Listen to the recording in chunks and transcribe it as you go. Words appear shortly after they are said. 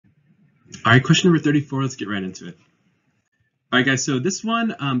All right, question number 34. Let's get right into it. All right, guys, so this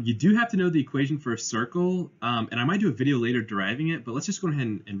one, you do have to know the equation for a circle, and I might do a video later deriving it, but let's just go ahead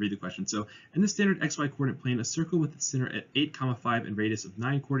and read the question. So in the standard XY coordinate plane, a circle with its center at 8, 5 and radius of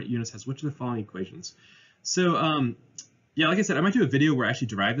 9 coordinate units has which of the following equations? So yeah, like I said, I might do a video where I actually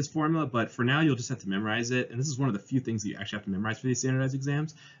derive this formula, but for now you'll just have to memorize it, and this is one of the few things that you actually have to memorize for these standardized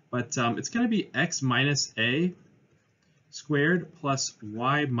exams. But it's going to be x minus a squared plus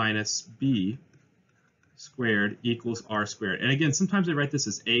y minus b squared equals r squared. And again, sometimes I write this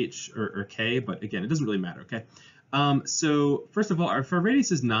as h or k, but again, it doesn't really matter, okay? So first of all, if our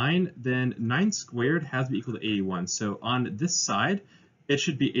radius is 9, then 9 squared has to be equal to 81. So on this side, it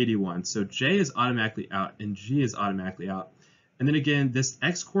should be 81. So j is automatically out and g is automatically out. And then again, this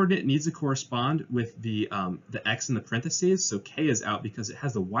x coordinate needs to correspond with the x in the parentheses. So k is out because it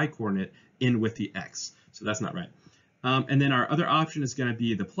has the y coordinate in with the x. So that's not right. And then our other option is going to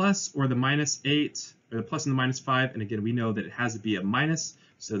be the plus or the minus 8, or the plus and the minus 5. And again, we know that it has to be a minus,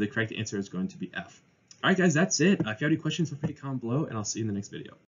 so the correct answer is going to be F. All right, guys, that's it. If you have any questions, feel free to comment below, and I'll see you in the next video.